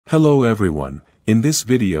Hello everyone, in this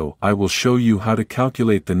video I will show you how to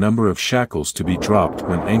calculate the number of shackles to be dropped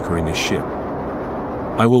when anchoring a ship.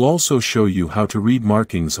 I will also show you how to read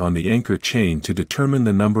markings on the anchor chain to determine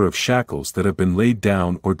the number of shackles that have been laid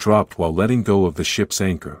down or dropped while letting go of the ship's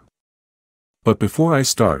anchor. But before I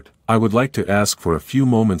start, I would like to ask for a few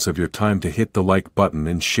moments of your time to hit the like button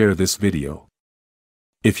and share this video.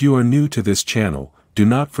 If you are new to this channel, do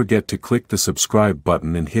not forget to click the subscribe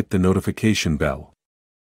button and hit the notification bell.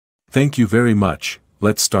 Thank you very much.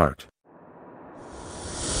 Let's start.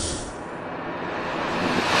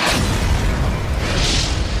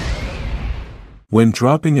 When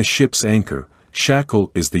dropping a ship's anchor, shackle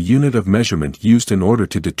is the unit of measurement used in order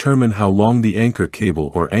to determine how long the anchor cable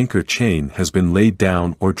or anchor chain has been laid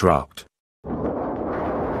down or dropped.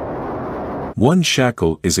 One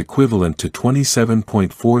shackle is equivalent to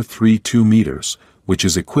 27.432 meters, which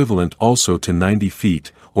is equivalent also to 90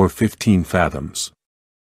 feet, or 15 fathoms.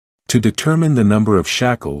 To determine the number of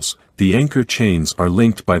shackles, the anchor chains are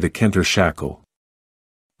linked by the Anchor Shackle.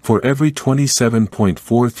 For every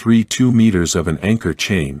 27.432 meters of an anchor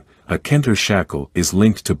chain, a Anchor Shackle is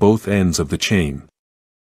linked to both ends of the chain.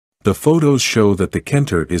 The photos show that the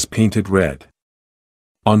Anchor is painted red.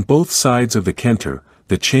 On both sides of the Anchor,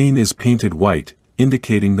 the chain is painted white,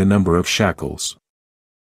 indicating the number of shackles.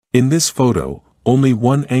 In this photo, only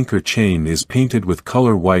one anchor chain is painted with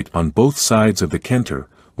color white on both sides of the Anchor,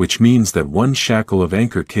 which means that one shackle of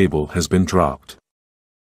anchor cable has been dropped.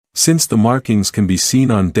 Since the markings can be seen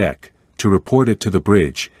on deck, to report it to the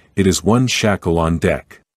bridge, it is one shackle on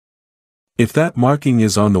deck. If that marking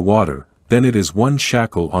is on the water, then it is one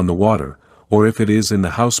shackle on the water, or if it is in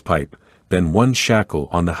the housepipe, then one shackle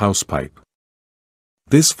on the housepipe.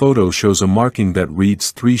 This photo shows a marking that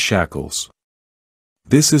reads 3 shackles.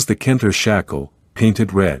 This is the Anchor Shackle,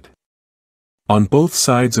 painted red. On both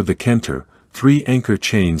sides of the Anchor, 3 anchor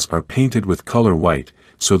chains are painted with color white,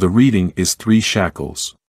 so the reading is 3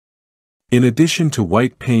 shackles. In addition to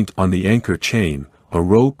white paint on the anchor chain, a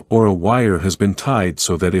rope or a wire has been tied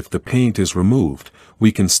so that if the paint is removed,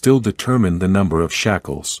 we can still determine the number of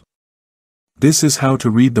shackles. This is how to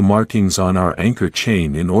read the markings on our anchor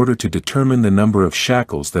chain in order to determine the number of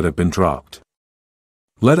shackles that have been dropped.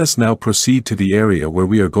 Let us now proceed to the area where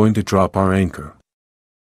we are going to drop our anchor.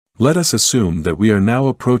 Let us assume that we are now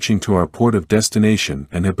approaching to our port of destination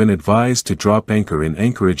and have been advised to drop anchor in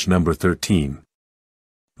anchorage number 13.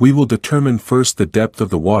 We will determine first the depth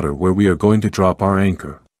of the water where we are going to drop our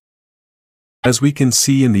anchor. As we can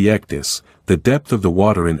see in the ecdis, the depth of the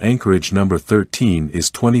water in anchorage number 13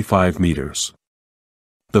 is 25 meters.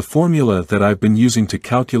 The formula that I've been using to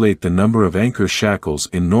calculate the number of anchor shackles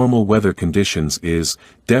in normal weather conditions is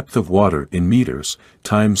depth of water in meters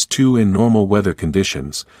times 2 in normal weather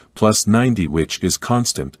conditions, plus 90, which is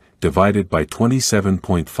constant, divided by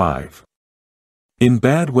 27.5. In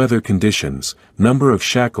bad weather conditions, number of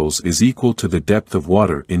shackles is equal to the depth of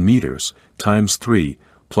water in meters times 3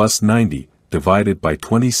 plus 90 divided by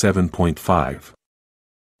 27.5.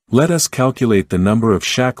 Let us calculate the number of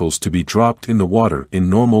shackles to be dropped in the water in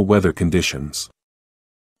normal weather conditions.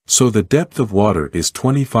 So the depth of water is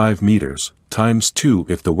 25 meters, times 2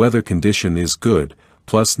 if the weather condition is good,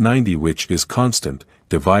 plus 90 which is constant,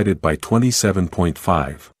 divided by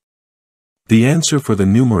 27.5. The answer for the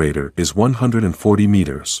numerator is 140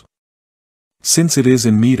 meters. Since it is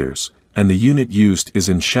in meters, and the unit used is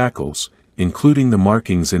in shackles, including the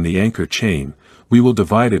markings in the anchor chain, we will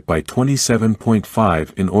divide it by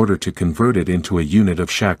 27.5 in order to convert it into a unit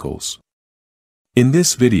of shackles. In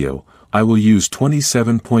this video, I will use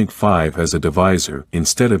 27.5 as a divisor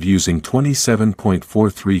instead of using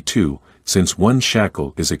 27.432, since one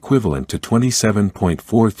shackle is equivalent to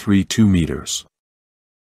 27.432 meters.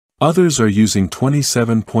 Others are using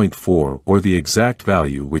 27.4 or the exact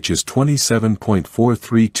value, which is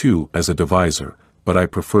 27.432 as a divisor, but I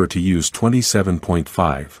prefer to use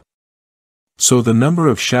 27.5. So the number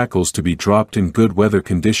of shackles to be dropped in good weather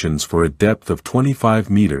conditions for a depth of 25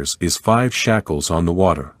 meters is 5 shackles on the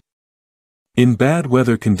water. In bad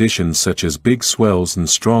weather conditions such as big swells and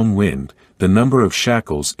strong wind, the number of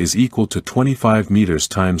shackles is equal to 25 meters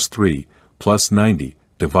times 3, plus 90,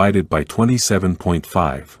 divided by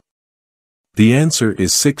 27.5. The answer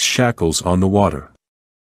is 6 shackles on the water.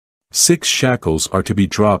 6 shackles are to be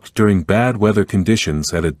dropped during bad weather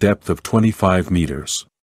conditions at a depth of 25 meters.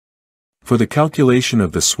 For the calculation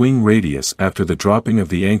of the swing radius after the dropping of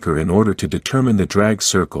the anchor in order to determine the drag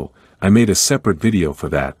circle, I made a separate video for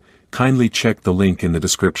that, kindly check the link in the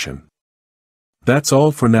description. That's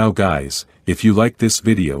all for now guys. If you like this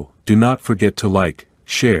video, do not forget to like,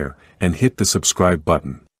 share, and hit the subscribe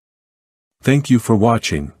button. Thank you for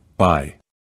watching. Bye.